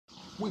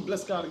We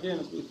bless God again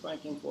as we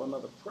thank Him for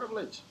another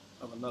privilege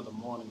of another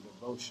morning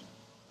devotion.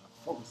 Our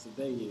focus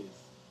today is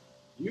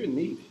you're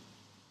needed.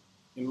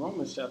 In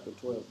Romans chapter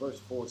 12, verse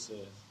 4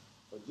 says,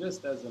 "For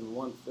just as in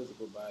one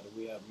physical body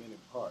we have many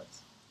parts,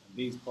 and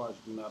these parts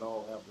do not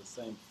all have the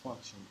same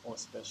function or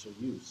special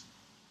use,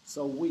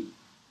 so we,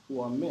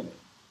 who are many,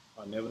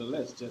 are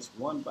nevertheless just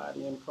one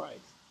body in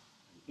Christ.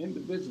 And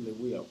individually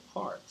we are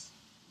parts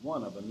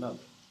one of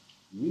another,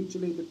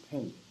 mutually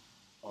dependent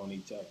on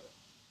each other."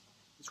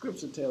 The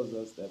scripture tells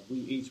us that we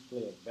each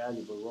play a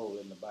valuable role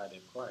in the body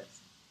of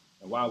Christ.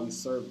 And while we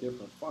serve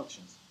different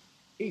functions,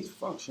 each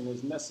function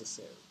is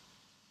necessary.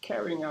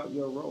 Carrying out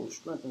your role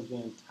strengthens the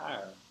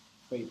entire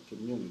faith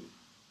community.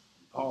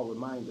 And Paul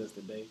reminds us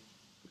today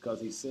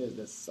because he says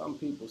that some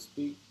people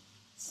speak,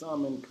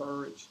 some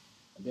encourage,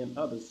 and then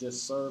others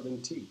just serve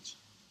and teach.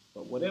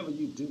 But whatever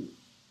you do,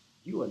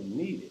 you are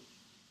needed.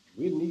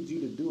 We need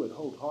you to do it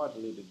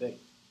wholeheartedly today.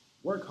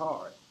 Work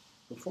hard.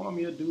 Perform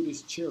your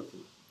duties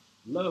cheerfully.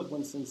 Love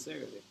with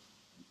sincerity,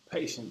 and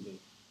patiently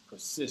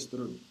persist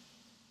through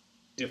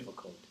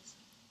difficulties.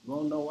 You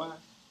want to know why?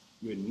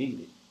 You're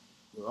needed.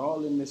 We're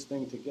all in this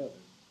thing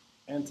together.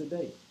 And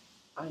today,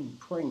 I'm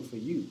praying for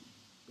you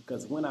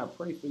because when I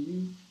pray for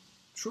you,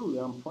 truly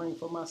I'm praying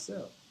for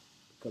myself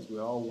because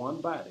we're all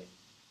one body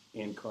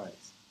in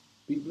Christ.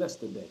 Be blessed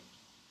today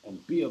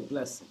and be a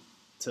blessing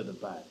to the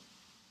body.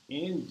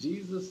 In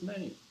Jesus'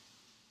 name,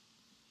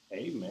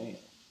 amen.